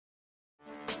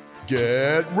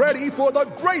Get ready for the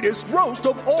greatest roast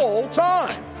of all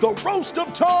time, the Roast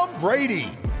of Tom Brady,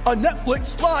 a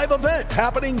Netflix live event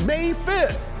happening May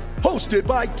 5th. Hosted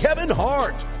by Kevin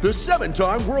Hart, the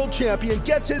 7-time world champion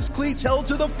gets his cleats held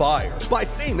to the fire by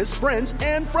famous friends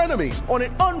and frenemies on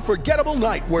an unforgettable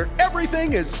night where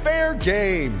everything is fair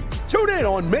game. Tune in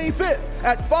on May 5th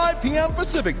at 5 p.m.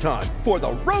 Pacific time for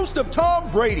the Roast of Tom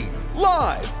Brady,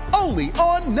 live only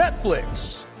on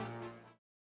Netflix.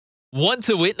 Want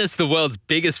to witness the world's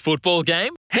biggest football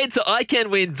game? Head to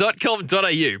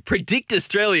iCanWin.com.au, predict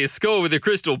Australia's score with a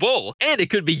crystal ball, and it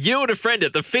could be you and a friend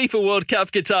at the FIFA World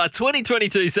Cup Qatar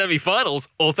 2022 semi-finals,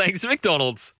 all thanks to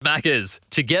McDonald's. Maccas,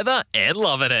 together and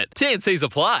loving it. TNCs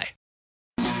apply.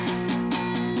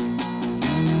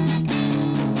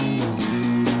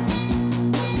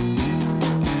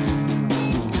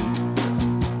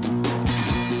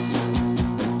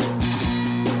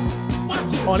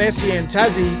 On SEN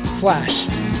Tassie, Flash,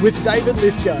 with David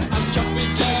Lithgow.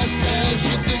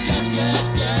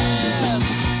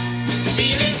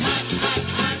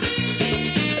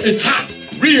 It's hot,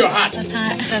 real hot. That's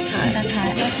hot, that's hot, that's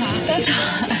hot, that's hot, that's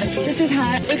hot. This is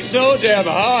hot. It's so damn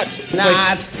hot.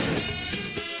 Not.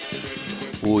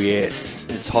 Oh, yes,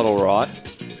 it's hot, all right.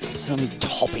 So many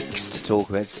topics to talk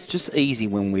about. It's just easy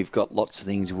when we've got lots of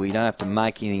things. We don't have to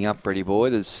make anything up, Brady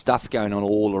boy. There's stuff going on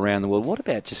all around the world. What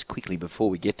about, just quickly before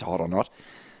we get to hot or not,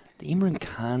 the Imran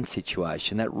Khan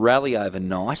situation, that rally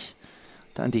overnight?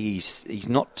 I don't think he's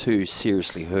not too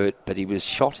seriously hurt, but he was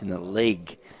shot in the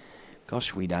leg.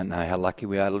 Gosh, we don't know how lucky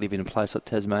we are to live in a place like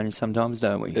Tasmania sometimes,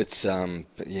 don't we? It's, all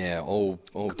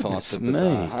types of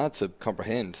bizarre. Hard to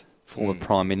comprehend. Former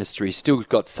Prime Minister. He's still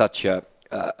got such a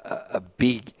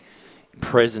big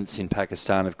presence in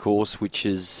Pakistan, of course, which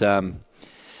is, you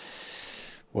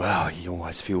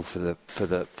always feel for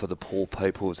the poor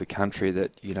people of the country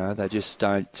that, they just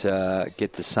don't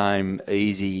get the same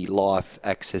easy life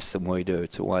access than we do.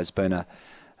 It's always been a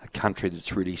country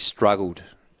that's really struggled.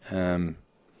 That's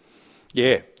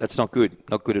not good.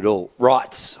 Not good at all.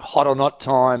 Right, hot or not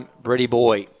time, Brady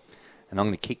boy. And I'm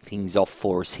going to kick things off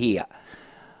for us here.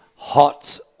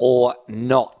 Hot or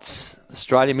not,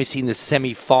 Australia missing the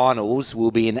semi-finals will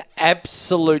be an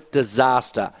absolute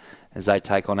disaster as they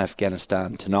take on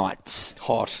Afghanistan tonight.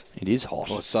 Hot. It is hot.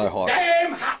 Oh, it's so hot.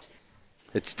 Damn hot.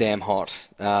 It's damn hot.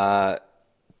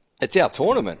 It's our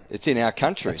tournament. It's in our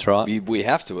country. That's right. We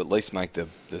have to at least make the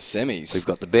semis. We've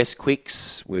got the best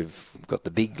quicks. We've got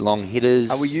the big long hitters.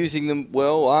 Are we using them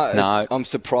well? No. I'm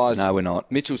surprised. No, we're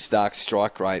not. Mitchell Stark's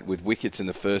strike rate with wickets in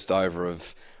the first over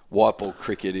of white ball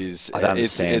cricket is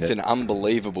it's an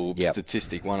unbelievable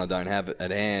statistic, one I don't have at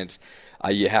hand.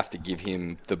 You have to give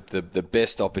him the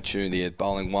best opportunity at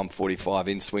bowling 145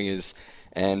 in swingers,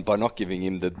 and by not giving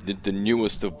him the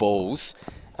newest of balls,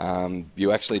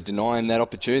 you actually deny him that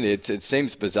opportunity. It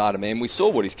seems bizarre to me, and we saw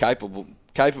what he's capable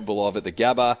of at the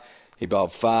Gabba. He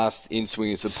bowled fast, in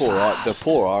swingers. The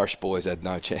poor Irish boys had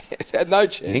no chance.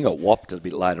 He got whopped a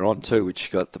bit later on too,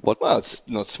 which got Well, it's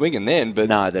not swinging then, but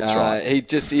no, that's right.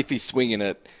 If he's swinging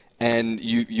it, and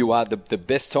you are the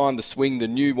best time to swing the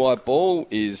new white ball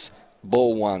is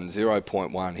ball 1,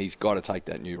 0.1. He's got to take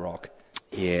that new rock.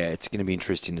 Yeah, it's going to be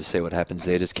interesting to see what happens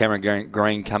there. Does Cameron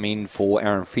Green come in for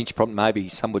Aaron Finch? Probably, maybe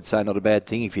some would say not a bad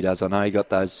thing if he does. I know he got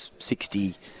those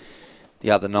 60 the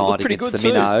other night against the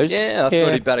Minnows. Yeah, I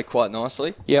thought he batted quite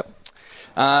nicely. Yep.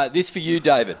 This for you,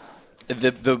 David.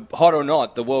 The hot or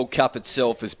not, the World Cup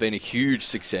itself has been a huge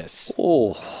success.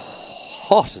 Oh,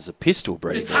 hot as a pistol,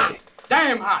 Brady.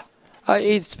 Damn hot.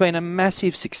 It's been a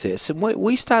massive success, and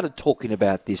we started talking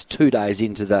about this 2 days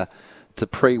into the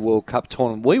pre-World Cup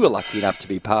tournament we were lucky enough to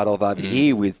be part of over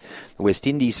here with the West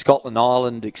Indies, Scotland,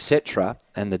 Ireland, etc.,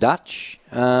 and the Dutch.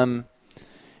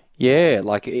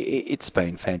 It's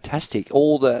been fantastic.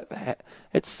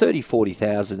 It's 30,000,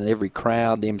 40,000 in every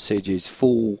crowd. The MCG is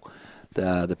full.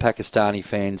 The Pakistani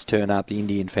fans turn up. The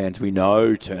Indian fans we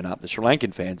know turn up. The Sri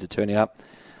Lankan fans are turning up.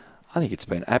 I think it's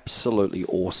been absolutely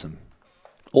awesome.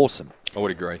 Awesome. I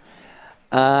would agree.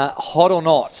 Hot or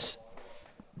not,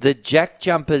 the Jack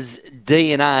Jumpers'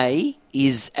 DNA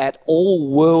is at all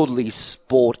worldly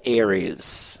sport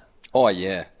areas. Oh,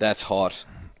 yeah, that's hot.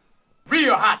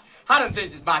 Real hot. Hotter than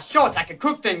this is my shorts. I can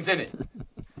cook things in it.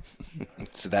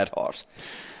 It's that hot.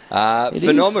 It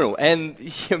Phenomenal. is. And,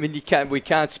 I mean, we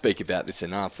can't speak about this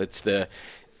enough.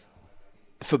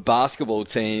 For basketball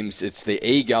teams, it's the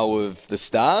ego of the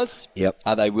stars. Yep.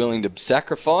 Are they willing to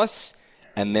sacrifice?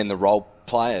 And then the role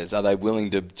players, are they willing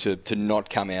to not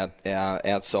come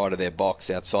outside of their box,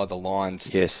 outside the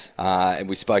lines? Yes. And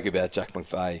we spoke about Jack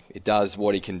McVeigh. It does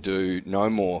what he can do, no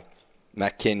more.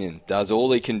 Matt Kenyon does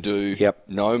all he can do,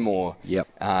 no more.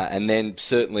 And then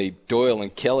certainly Doyle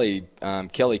and Kelly,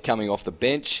 Kelly coming off the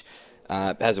bench,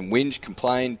 hasn't whinged,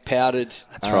 complained, pouted.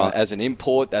 That's right. As an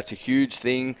import, that's a huge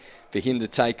thing for him to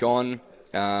take on.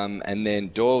 And then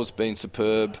Doyle's been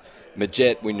superb.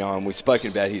 Majette, we know him. We've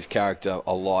spoken about his character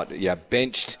a lot. Yeah,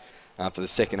 benched for the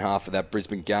second half of that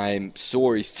Brisbane game.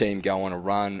 Saw his team go on a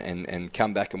run and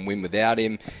come back and win without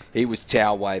him. He was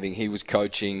towel waving. He was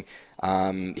coaching.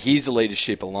 His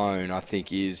leadership alone, I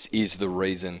think, is the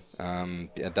reason.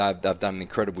 They've done an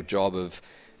incredible job of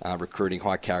recruiting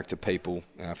high character people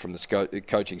from the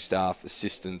coaching staff,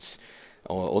 assistants,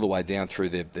 all the way down through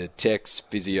their techs,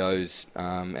 physios,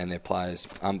 and their players.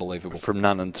 Unbelievable. From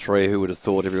none and three, who would have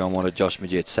thought everyone wanted Josh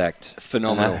Majette sacked?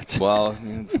 Phenomenal. Well,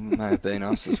 may have been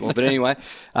us as well. But anyway,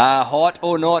 hot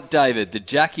or not, David, the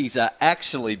Jackies are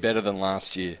actually better than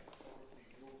last year.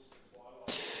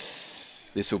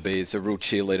 It's a real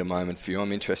cheerleader moment for you.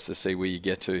 I'm interested to see where you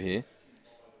get to here.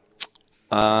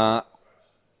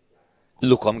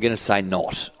 Look, I'm going to say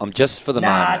not. I'm just for the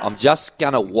moment. I'm just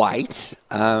going to wait.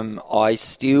 The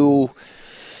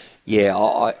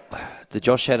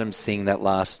Josh Adams thing that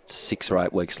last 6 or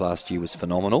 8 weeks last year was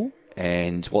phenomenal,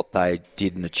 and what they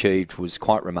did and achieved was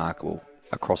quite remarkable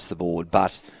across the board,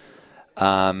 but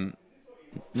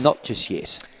not just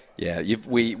yet. Yeah,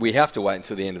 we have to wait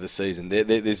until the end of the season.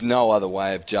 There's no other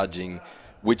way of judging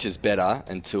which is better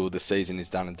until the season is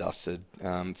done and dusted.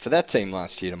 For that team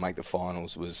last year to make the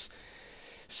finals was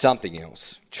something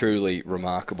else. Truly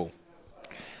remarkable.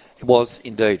 It was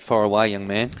indeed. Far away, young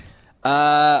man.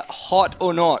 Hot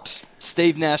or not,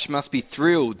 Steve Nash must be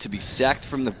thrilled to be sacked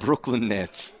from the Brooklyn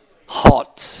Nets.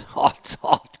 Hot.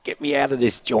 Get me out of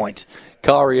this joint.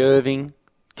 Kyrie Irving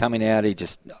coming out,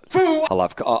 I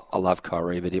love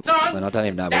Kyrie, but I don't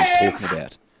even know what he's talking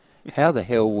about. How the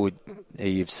hell would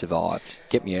he have survived?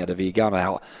 Get me out of here. Going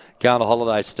on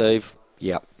holiday, Steve.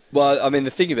 Yep. Well, I mean, the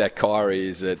thing about Kyrie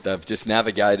is that they've just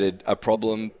navigated a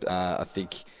problem. I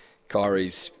think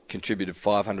Kyrie's contributed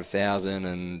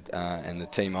 $500,000, and the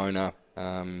team owner,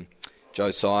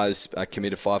 Joe Size,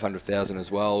 committed $500,000 as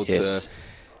well. Yes.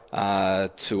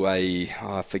 To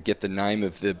I forget the name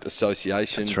of the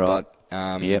association. That's right. But,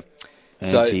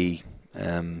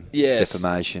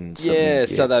 defamation.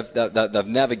 So they've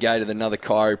navigated another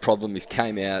Kyrie problem. He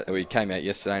came out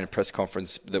yesterday in a press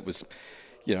conference that was,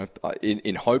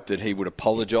 in hope that he would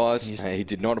apologise. He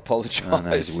did not apologise. Oh,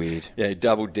 no, it's weird. Yeah, he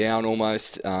doubled down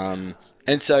almost. And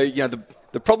so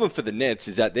the problem for the Nets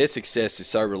is that their success is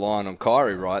so reliant on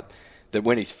Kyrie, right? That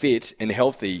when he's fit and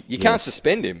healthy, you can't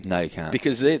suspend him. No, you can't.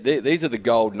 Because these are the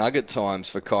gold nugget times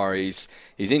for Kyrie.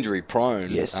 He's injury prone.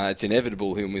 Yes. It's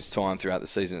inevitable he'll miss time throughout the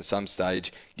season at some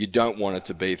stage. You don't want it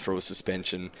to be through a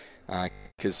suspension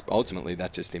because ultimately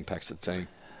that just impacts the team.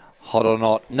 Hot or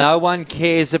not, no one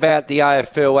cares about the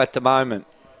AFL at the moment.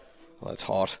 Well, it's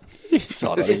hot. It's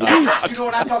hot. You know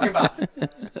what I'm talking about.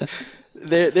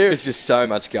 There is just so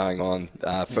much going on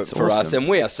for awesome. us, and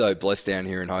we are so blessed down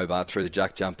here in Hobart through the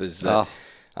Jack Jumpers that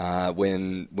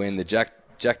when the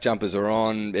Jack Jumpers are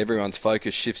on, everyone's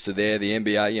focus shifts to there. The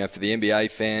NBA, for the NBA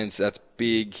fans, that's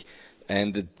big.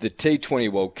 And the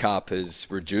T20 World Cup has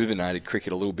rejuvenated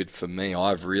cricket a little bit for me.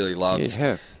 I've really loved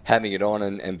having it on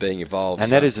and being involved.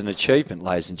 And that is an achievement,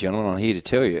 ladies and gentlemen, I'm here to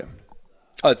tell you.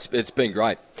 Oh, it's been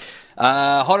great.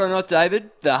 Hot or not, David,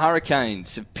 the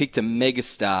Hurricanes have picked a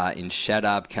megastar in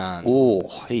Shadab Khan.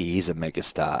 Oh, he is a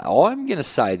megastar. I'm going to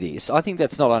say this. I think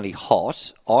that's not only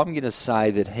hot. I'm going to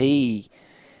say that he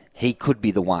could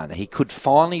be the one. He could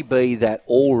finally be that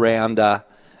all-rounder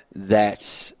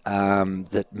that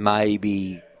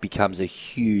maybe becomes a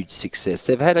huge success.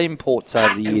 They've had imports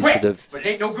over the years that have... But it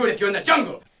ain't no good if you're in the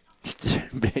jungle.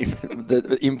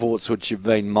 the imports which have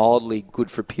been mildly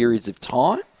good for periods of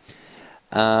time.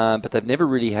 But they've never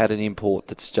really had an import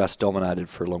that's just dominated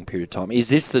for a long period of time. Is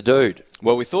this the dude?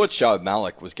 Well, we thought Shoaib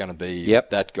Malik was going to be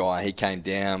that guy. He came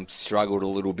down, struggled a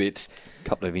little bit. A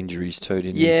couple of injuries too,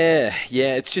 didn't he? Yeah.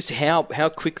 It's just how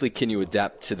quickly can you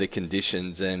adapt to the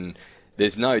conditions? And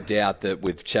there's no doubt that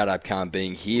with Shadab Khan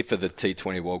being here for the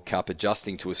T20 World Cup,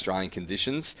 adjusting to Australian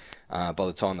conditions, by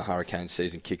the time the Hurricane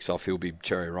season kicks off, he'll be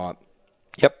cherry ripe.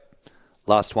 Yep.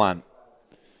 Last one.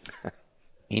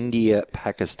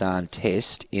 India-Pakistan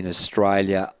test in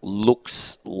Australia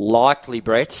looks likely,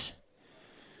 Brett.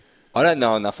 I don't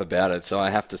know enough about it, so I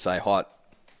have to say hot.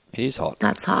 It is hot.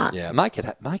 That's hot. Yeah. Make it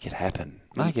happen.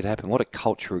 Make it happen. What a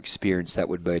cultural experience that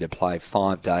would be to play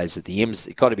 5 days at the it's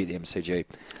got to be the MCG.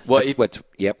 Well,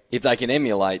 if they can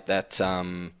emulate that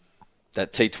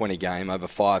T20 game over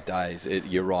 5 days,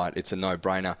 you're right. It's a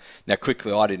no-brainer. Now,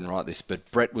 quickly, I didn't write this, but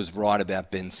Brett was right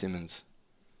about Ben Simmons.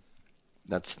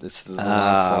 This is the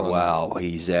last one. Well,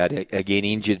 he's out again,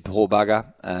 injured, poor bugger.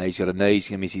 He's got a knee. He's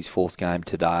going to miss his 4th game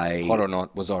today. Hot or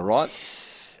not? Was I right?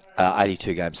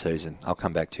 82-game season. I'll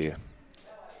come back to you.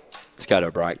 Let's go to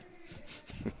a break.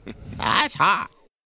 That's hot.